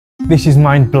This is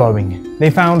mind-blowing. They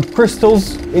found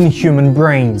crystals in human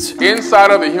brains.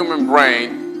 Inside of the human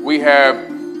brain, we have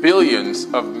billions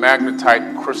of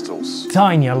magnetite crystals.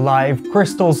 Tiny alive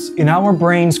crystals in our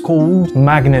brains called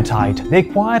magnetite. They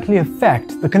quietly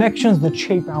affect the connections that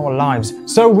shape our lives.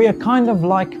 So we are kind of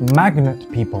like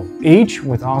magnet people, each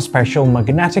with our special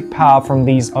magnetic power from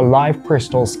these alive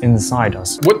crystals inside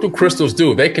us. What do crystals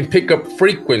do? They can pick up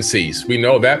frequencies. We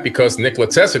know that because Nikola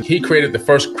Tesla, he created the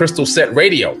first crystal set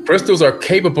radio. Crystals are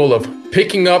capable of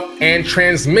picking up and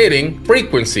transmitting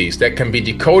frequencies that can be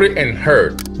decoded and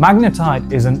heard.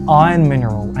 Magnetite is an iron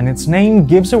mineral, and its name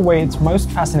gives away its most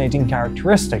fascinating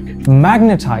characteristic.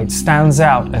 Magnetite stands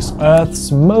out as Earth's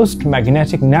most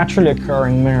magnetic naturally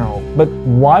occurring mineral. But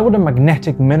why would a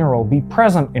magnetic mineral be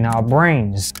present in our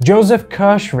brains? Joseph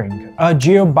Kirschving, a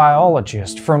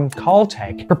geobiologist from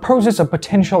Caltech, proposes a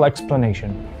potential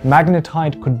explanation.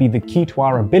 Magnetite could be the key to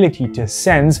our ability to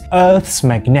sense Earth's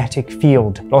magnetic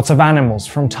field. Lots of animals,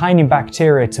 from tiny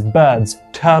bacteria to birds,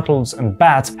 turtles and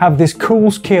bats, have this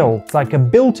cool skill. It's like a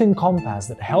built-in compass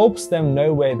that helps them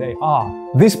know where they are.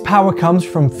 This power comes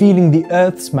from feeling the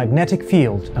Earth's magnetic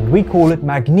field, and we call it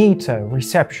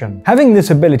magnetoreception. Having this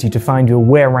ability to find your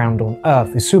way around on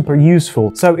Earth is super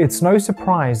useful, so it's no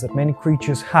surprise that many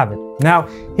creatures have it. Now,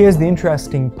 here's the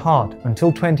interesting part.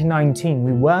 Until 2019,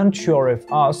 we weren't sure if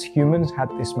us humans had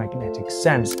this magnetic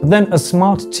sense. But then a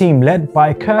smart team led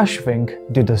by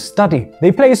Kirschving did a study.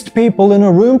 They placed people in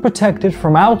a room protected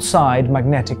from outside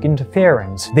magnetic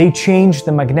interference. They changed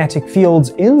the magnetic fields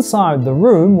inside the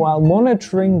room while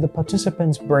monitoring the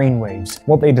participants' brainwaves.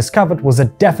 What they discovered was a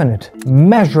definite,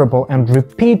 measurable and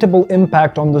repeatable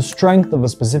impact on the strength of a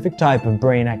specific type of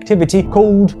brain activity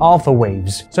called alpha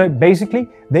waves. So basically,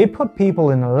 they put people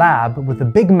in a lab with a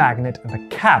big magnet and a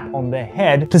cap on their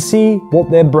head to see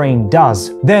what their brain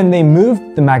does. Then they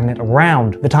moved the magnet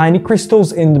around. The tiny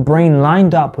crystals in the brain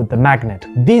lined up with the magnet.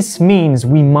 This means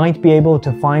we might be able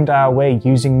to find our way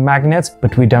using magnets,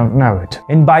 but we don't know it.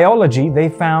 In biology, they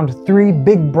found 3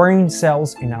 big brain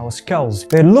cells in our skulls.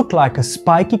 They look like a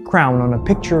spiky crown on a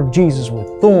picture of Jesus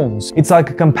with thorns. It's like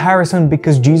a comparison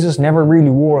because Jesus never really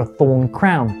wore a thorn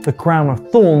crown. The crown of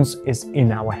thorns is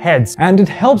in our heads, and it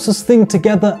helps us think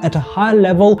together at a high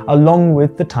level along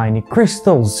with the tiny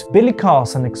crystals. Billy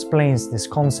Carson explains this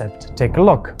concept. Take a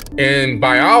look. In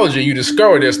biology, you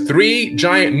discover there's 3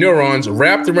 giant neurons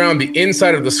wrapped around the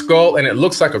inside of the skull, and it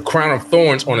looks like a crown of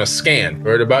thorns on a scan.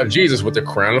 Heard about Jesus with the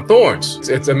crown of thorns.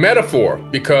 It's a metaphor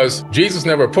because Jesus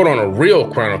never put on a real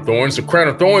crown of thorns. The crown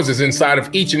of thorns is inside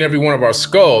of each and every one of our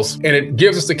skulls, and it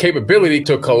gives us the capability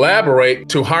to collaborate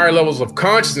to higher levels of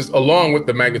consciousness along with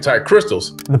the magnetite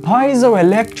crystals. The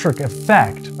piezoelectric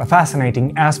effect, a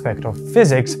fascinating aspect of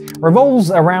physics,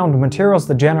 revolves around materials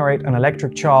that generate an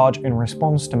electric charge in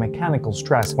response to mechanical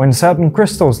stress. When certain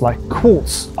crystals like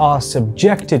quartz are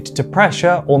subjected to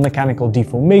pressure or mechanical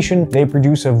deformation, they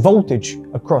produce a voltage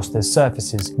across their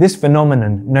surfaces. This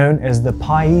phenomenon, known as the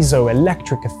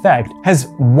piezoelectric effect, has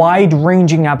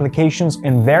wide-ranging applications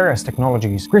in various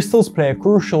technologies. Crystals play a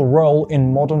crucial role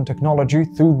in modern technology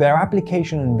through their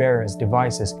application in various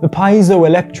devices. The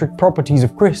piezoelectric properties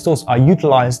of crystals are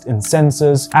utilized in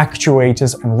sensors,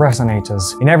 actuators, and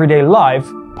resonators. In everyday life,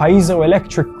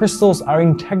 piezoelectric crystals are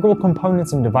integral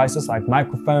components in devices like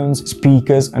microphones,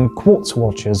 speakers, and quartz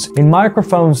watches. In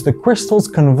microphones, the crystals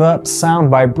convert sound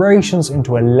vibrations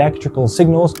into electrical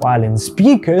signals, while in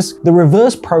speakers, the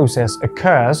reverse process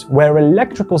occurs where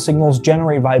electrical signals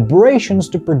generate vibrations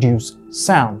to produce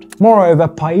sound. Moreover,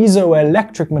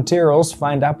 piezoelectric materials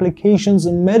find applications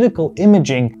in medical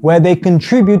imaging, where they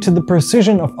contribute to the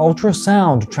precision of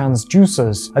ultrasound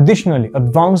transducers. Additionally,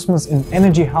 advancements in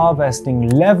energy harvesting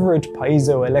leverage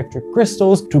piezoelectric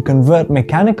crystals to convert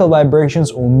mechanical vibrations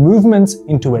or movements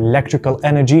into electrical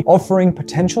energy, offering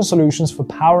potential solutions for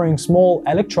powering small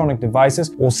electronic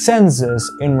devices or sensors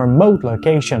in remote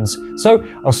locations. So,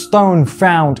 a stone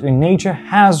found in nature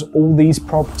has all these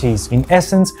properties. In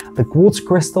essence, the quartz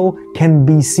crystal can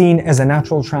be seen as a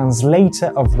natural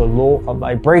translator of the law of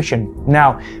vibration.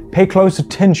 Now, pay close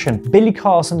attention. Billy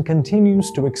Carson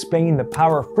continues to explain the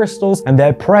power of crystals and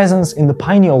their presence in the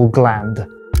pineal gland.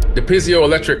 The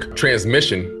piezoelectric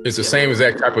transmission is the same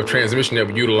exact type of transmission that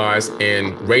we utilize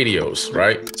in radios,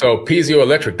 right? So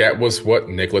piezoelectric, that was what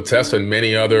Nikola Tesla and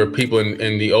many other people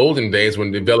in the olden days when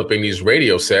developing these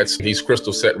radio sets, these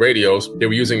crystal set radios, they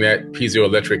were using that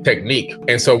piezoelectric technique.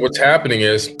 And so what's happening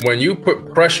is when you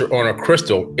put pressure on a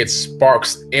crystal, it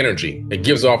sparks energy. It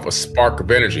gives off a spark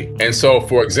of energy. And so,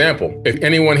 for example, if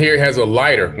anyone here has a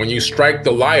lighter, when you strike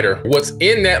the lighter, what's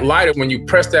in that lighter when you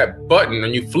press that button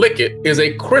and you flick it is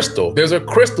a crystal. There's a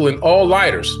crystal in all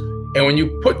lighters. And when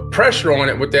you put pressure on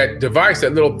it with that device,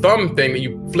 that little thumb thing that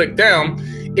you flick down,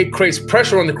 it creates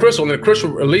pressure on the crystal, and the crystal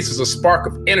releases a spark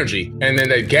of energy. And then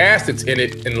the gas that's in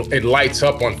it, and it lights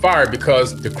up on fire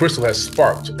because the crystal has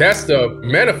sparked. That's the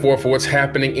metaphor for what's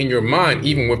happening in your mind,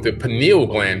 even with the pineal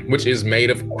gland, which is made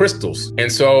of crystals. And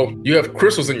so you have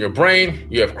crystals in your brain,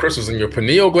 you have crystals in your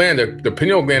pineal gland. The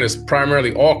pineal gland is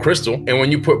primarily all crystal. And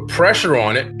when you put pressure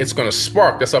on it, it's going to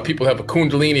spark. That's how people have a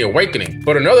Kundalini awakening.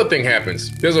 But another thing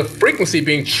happens. There's a frequency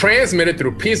being transmitted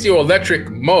through piezoelectric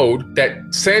mode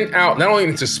that send out not only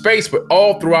into space, but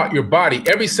all throughout your body.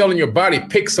 Every cell in your body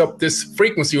picks up this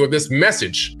frequency or this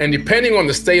message. And depending on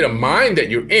the state of mind that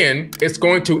you're in, it's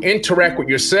going to interact with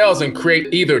your cells and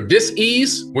create either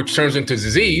dis-ease, which turns into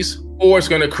disease, or it's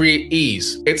going to create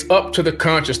ease. It's up to the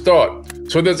conscious thought.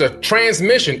 So there's a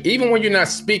transmission, even when you're not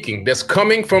speaking, that's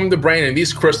coming from the brain and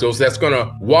these crystals that's going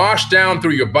to wash down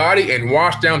through your body and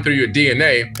wash down through your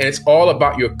DNA. And it's all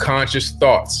about your conscious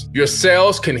thoughts. Your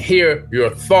cells can hear your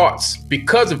thoughts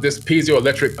because of this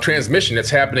piezoelectric transmission that's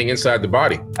happening inside the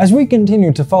body. As we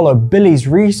continue to follow Billy's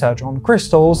research on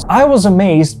crystals, I was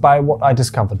amazed by what I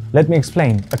discovered. Let me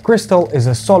explain. A crystal is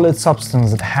a solid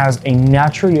substance that has a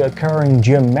naturally occurring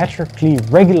geometrically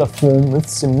regular form with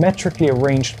symmetrically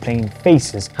arranged plane faces.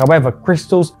 However,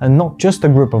 crystals are not just a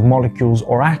group of molecules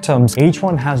or atoms. Each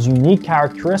one has unique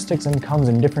characteristics and comes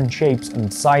in different shapes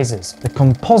and sizes. The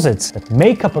composites that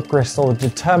make up a crystal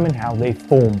determine how they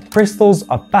form. Crystals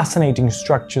are fascinating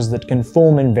structures that can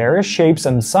form in various shapes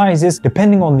and sizes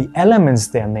depending on the elements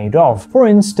they're made of. For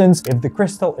instance, if the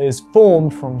crystal is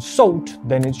formed from salt,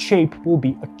 then its shape will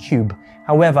be a cube.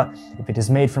 However, if it is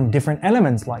made from different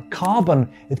elements like carbon,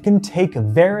 it can take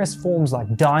various forms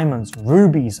like diamonds,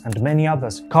 rubies, and many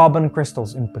others. Carbon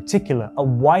crystals in particular are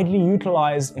widely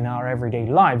utilized in our everyday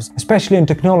lives, especially in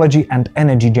technology and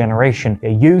energy generation.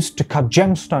 They're used to cut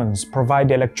gemstones,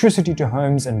 provide electricity to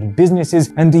homes and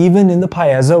businesses, and even in the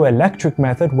piezoelectric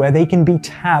method where they can be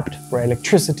tapped for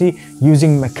electricity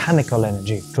using mechanical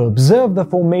energy. To observe the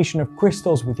formation of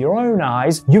crystals with your own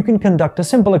eyes, you can conduct a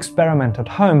simple experiment at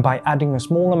home by adding a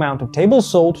small amount of table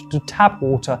salt to tap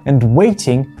water and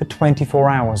waiting for 24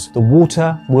 hours. The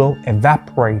water will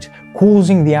evaporate,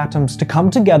 causing the atoms to come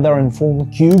together and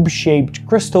form cube-shaped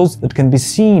crystals that can be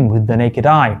seen with the naked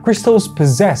eye. Crystals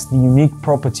possess the unique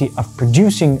property of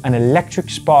producing an electric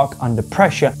spark under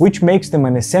pressure, which makes them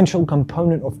an essential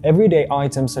component of everyday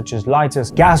items such as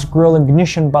lighters, gas grill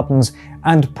ignition buttons,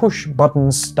 and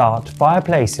push-button start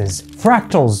fireplaces.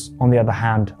 Fractals, on the other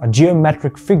hand, are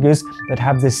geometric figures that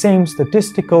have the same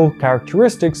statistical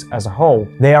characteristics as a whole.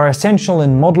 They are essential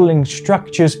in modeling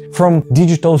structures, from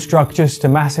digital structures to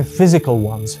massive physical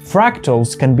ones.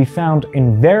 Fractals can be found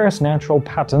in various natural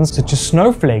patterns such as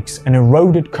snowflakes and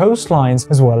eroded coastlines,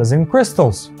 as well as in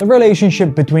crystals. The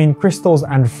relationship between crystals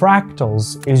and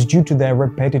fractals is due to their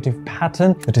repetitive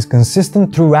pattern that is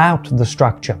consistent throughout the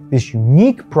structure. This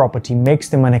unique property makes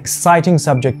them an exciting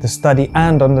subject to study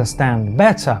and understand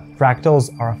better. Fractals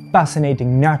are a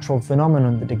fascinating natural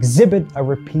phenomenon that exhibit a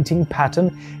repeating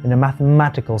pattern in a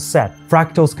mathematical set.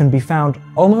 Fractals can be found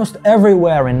almost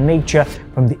everywhere in nature,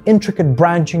 from the intricate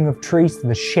branching of trees to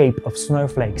the shape of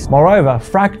snowflakes. Moreover,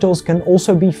 fractals can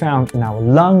also be found in our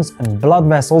lungs and blood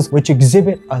vessels, which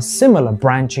exhibit a similar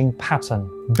branching pattern.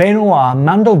 Benoit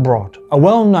Mandelbrot, a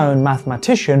well-known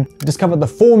mathematician, discovered the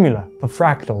formula for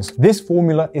fractals. This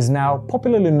formula is now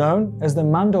popularly known as the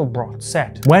Mandelbrot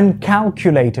set. When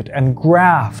calculated and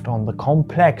graphed on the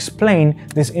complex plane,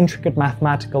 this intricate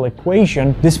mathematical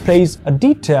equation displays a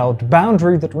detailed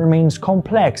boundary that remains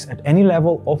complex at any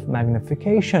level of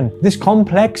magnification. This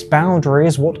complex boundary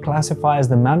is what classifies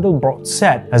the Mandelbrot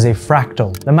set as a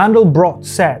fractal. The Mandelbrot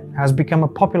set has become a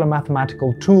popular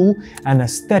mathematical tool and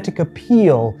aesthetic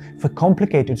appeal for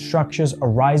complicated structures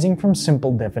arising from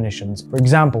simple definitions. For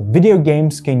example, video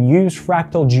games can use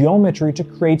fractal geometry to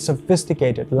create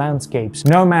sophisticated landscapes.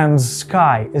 No Man's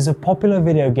Sky is a popular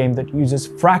video game that uses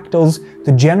fractals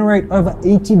to generate over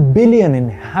 80 billion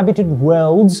inhabited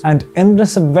worlds and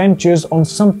endless adventures on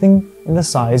something in the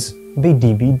size of a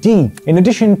DVD. In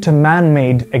addition to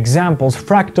man-made examples,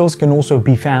 fractals can also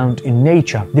be found in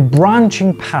nature. The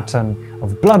branching pattern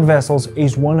of blood vessels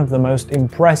is one of the most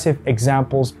impressive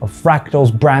examples of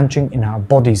fractals branching in our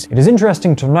bodies. It is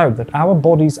interesting to note that our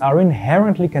bodies are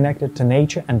inherently connected to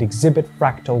nature and exhibit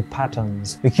fractal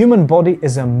patterns. The human body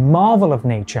is a marvel of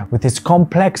nature, with its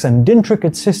complex and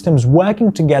intricate systems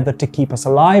working together to keep us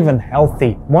alive and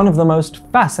healthy. One of the most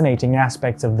fascinating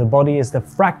aspects of the body is the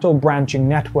fractal branching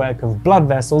network of blood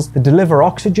vessels that deliver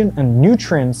oxygen and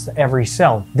nutrients to every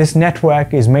cell. This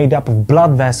network is made up of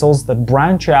blood vessels that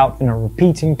branch out in a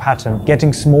repeating pattern,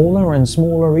 getting smaller and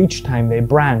smaller each time they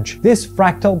branch. This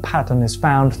fractal pattern is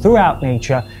found throughout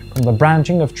nature, from the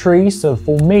branching of trees to the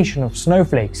formation of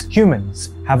snowflakes. Humans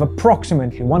have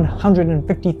approximately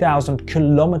 150,000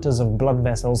 kilometers of blood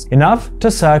vessels, enough to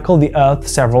circle the Earth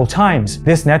several times.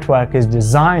 This network is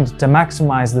designed to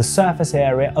maximize the surface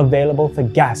area available for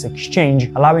gas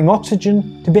exchange, allowing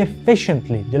oxygen to be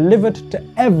efficiently delivered to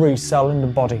every cell in the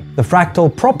body. The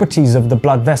fractal properties of the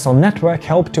blood vessel network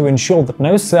help to ensure that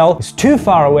no cell is too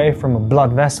far away from a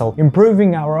blood vessel,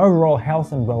 improving our overall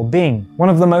health and well-being. One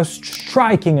of the most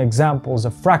striking examples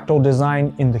of fractal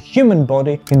design in the human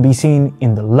body can be seen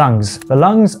in the lungs. The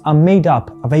lungs are made up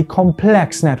of a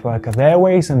complex network of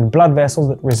airways and blood vessels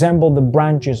that resemble the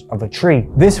branches of a tree.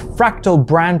 This fractal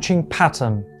branching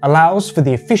pattern allows for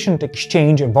the efficient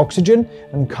exchange of oxygen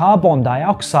and carbon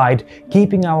dioxide,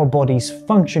 keeping our bodies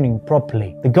functioning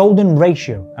properly. The golden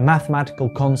ratio, a mathematical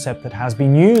concept that has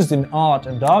been used in art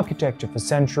and architecture for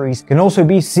centuries, can also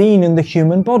be seen in the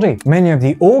human body. Many of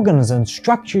the organs and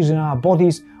structures in our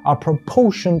bodies are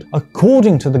proportioned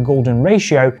according to the golden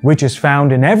ratio, which is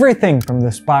found in everything from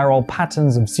the spiral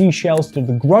patterns of seashells to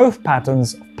the growth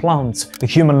patterns of plants. The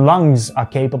human lungs are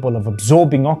capable of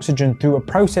absorbing oxygen through a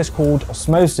process called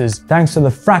osmosis, thanks to the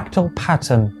fractal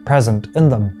pattern present in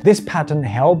them. This pattern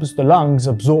helps the lungs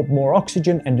absorb more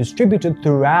oxygen and distribute it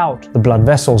throughout the blood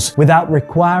vessels, without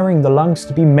requiring the lungs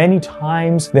to be many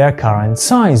times their current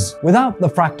size. Without the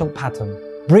fractal pattern,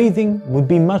 breathing would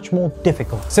be much more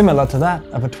difficult, similar to that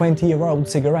of a 20-year-old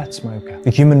cigarette smoker. The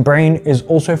human brain is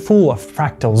also full of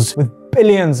fractals, with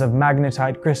billions of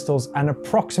magnetite crystals and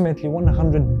approximately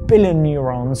 100 billion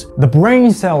neurons. The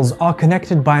brain cells are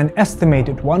connected by an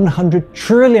estimated 100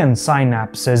 trillion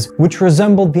synapses, which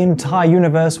resemble the entire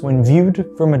universe when viewed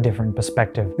from a different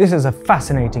perspective. This is a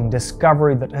fascinating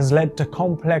discovery that has led to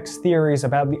complex theories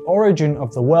about the origin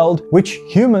of the world, which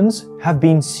humans have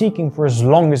been seeking for as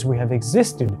long as we have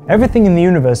existed. Everything in the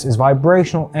universe is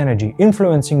vibrational energy,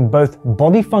 influencing both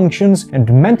body functions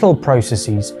and mental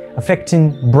processes,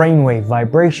 affecting brainwave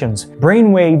vibrations.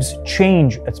 Brainwaves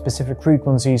change at specific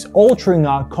frequencies, altering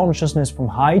our consciousness from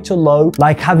high to low,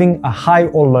 like having a high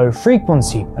or low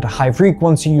frequency. At a high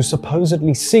frequency, you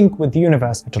supposedly sync with the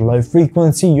universe. At a low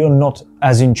frequency, you're not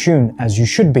as in tune as you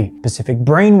should be. Specific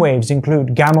brainwaves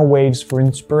include gamma waves for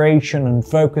inspiration and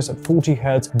focus at 40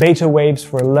 Hz, beta waves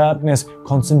for alertness,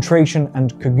 concentration,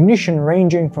 and cognition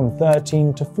ranging from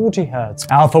 13 to 40 Hz,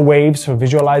 alpha waves for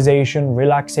visualization,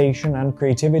 relaxation, and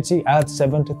creativity at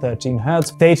 7 to 13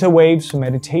 Hz, theta waves for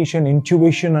meditation,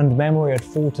 intuition, and memory at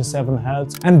 4 to 7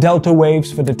 Hz, and delta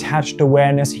waves for detached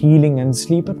awareness, healing, and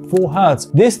sleep at 4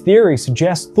 Hz. This theory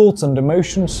suggests thoughts and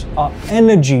emotions are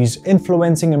energies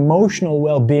influencing emotional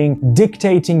well-being,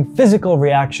 dictating physical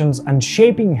reactions, and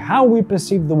shaping how we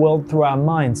perceive the world through our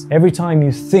minds. Every time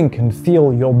you think and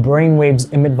feel, your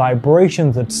brainwaves emit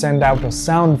vibrations that send out a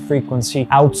sound frequency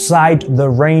outside the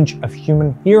range of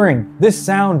human hearing. This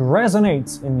sound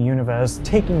resonates in the universe,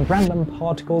 taking random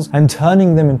particles and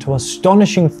turning them into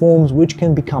astonishing forms which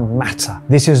can become matter.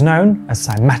 This is known as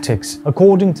cymatics.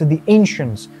 According to the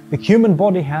ancients, the human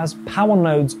body has power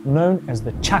nodes known as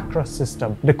the chakra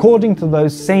system. And according to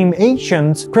those same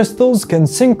ancients, crystals can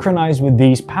synchronize with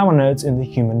these power nodes in the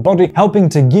human body, helping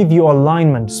to give you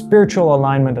alignment, spiritual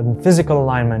alignment, and physical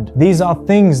alignment. These are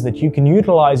things that you can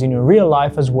utilize in your real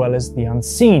life as well as the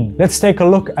unseen. Let's take a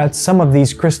look at some of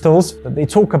these crystals that they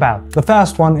talk about. The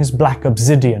first one is black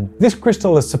obsidian. This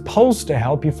crystal is supposed to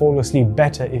help you fall asleep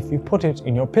better if you put it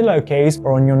in your pillowcase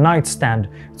or on your nightstand.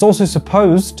 It's also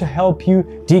supposed to help you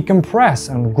decompress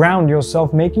and ground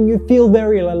yourself, making you feel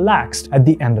very relaxed at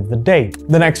the end of the day.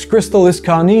 The next crystal is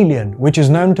carnelian, which is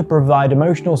known to provide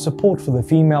emotional support for the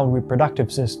female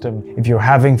reproductive system. If you're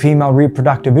having female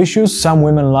reproductive issues, some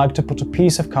women like to put a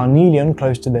piece of carnelian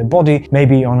close to their body,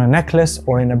 maybe on a necklace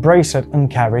or in a bracelet, and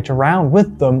carry it around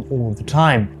with them all the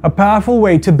time. A powerful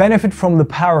way to benefit from the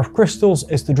power of crystals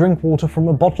is to drink water from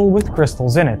a bottle with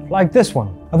crystals in it, like this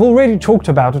one. I've already talked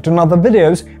about it in other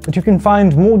videos, but you can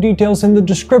find more details in the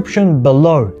description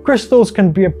below. Crystals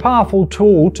can be a powerful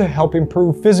tool to help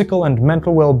improve physical and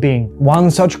mental well-being. One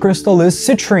such crystal is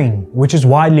citrine, which is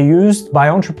widely used by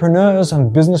entrepreneurs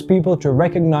and business people to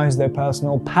recognize their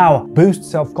personal power, boost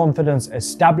self-confidence,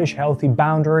 establish healthy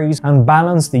boundaries, and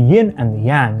balance the yin and the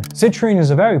yang. Citrine is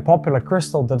a very popular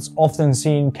crystal that's often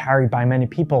seen carried by many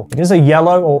people. It is a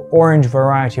yellow or orange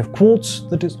variety of quartz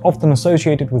that is often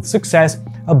associated with success,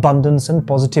 abundance and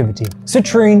positivity.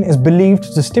 Citrine is believed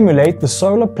to stimulate the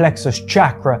solar plexus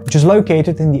chakra, which is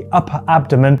located in the upper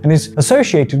abdomen and is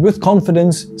associated with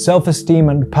confidence, self-esteem,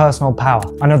 and personal power.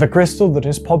 Another crystal that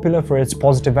is popular for its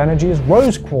positive energy is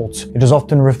rose quartz. It is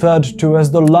often referred to as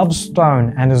the love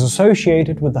stone and is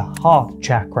associated with the heart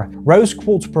chakra. Rose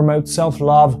quartz promotes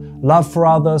self-love, love for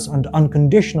others, and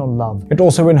unconditional love. It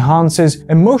also enhances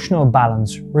emotional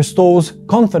balance, restores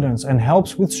confidence, and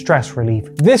helps with stress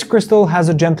relief. This crystal has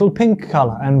a gentle pink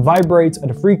color and vibrates at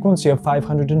a frequency of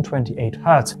 528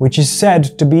 Hz, which is said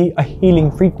to be a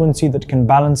healing frequency that can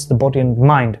balance the body and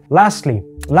mind. Lastly,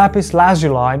 lapis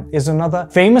lazuli is another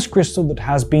famous crystal that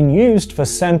has been used for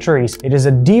centuries. It is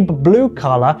a deep blue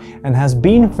color and has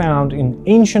been found in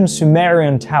ancient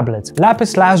Sumerian tablets.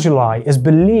 Lapis lazuli is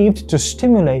believed to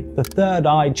stimulate the third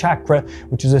eye chakra,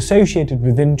 which is associated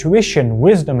with intuition,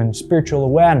 wisdom, and spiritual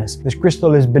awareness. This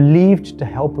crystal is believed to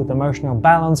help with emotional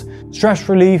balance, stress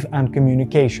relief, and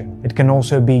communication. It can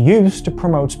also be used to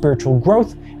promote spiritual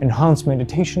growth, enhance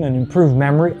meditation, and improve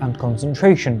memory and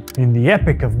concentration. In the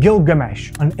Epic of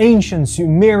Gilgamesh, an ancient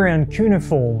Sumerian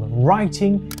cuneiform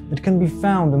writing that can be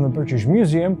found in the British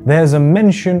Museum, there's a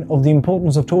mention of the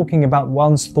importance of talking about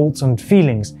one's thoughts and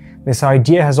feelings. This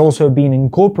idea has also been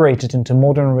incorporated into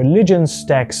modern religions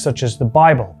texts such as the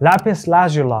Bible. Lapis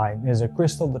lazuli is a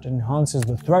crystal that enhances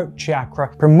the throat chakra,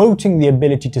 promoting the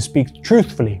ability to speak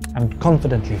truthfully and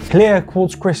confidently. Clear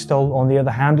quartz crystal, on the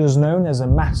other hand, is known as a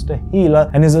master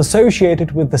healer and is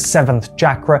associated with the 7th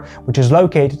chakra, which is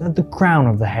located at the crown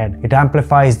of the head. It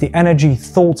amplifies the energy,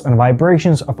 thoughts, and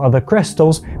vibrations of other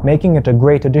crystals, making it a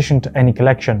great addition to any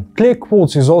collection. Clear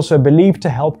quartz is also believed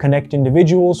to help connect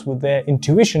individuals with their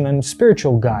intuition and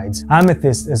spiritual guides.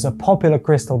 Amethyst is a popular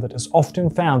crystal that is often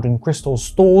found in crystal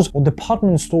stores or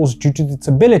department stores due to its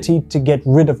ability to get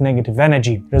rid of negative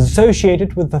energy. It is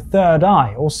associated with the third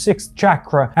eye or 6th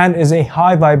chakra and is a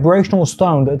high vibrational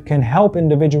stone that can help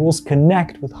individuals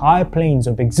connect with higher planes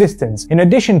of existence. In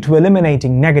addition to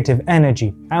eliminating negative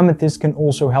energy, amethyst can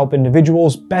also help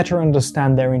individuals better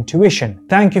understand their intuition.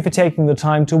 Thank you for taking the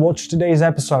time to watch today's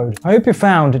episode. I hope you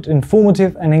found it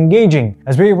informative and engaging.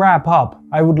 As we wrap up,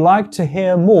 I would like to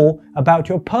hear more about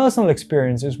your personal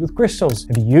experiences with crystals.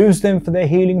 Have you used them for their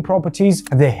healing properties?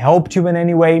 Have they helped you in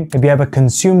any way? Have you ever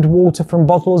consumed water from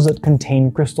bottles that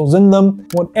contain crystals in them?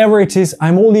 Whatever it is,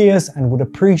 I'm all ears and would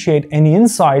appreciate any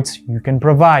insights you can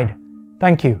provide.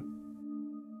 Thank you.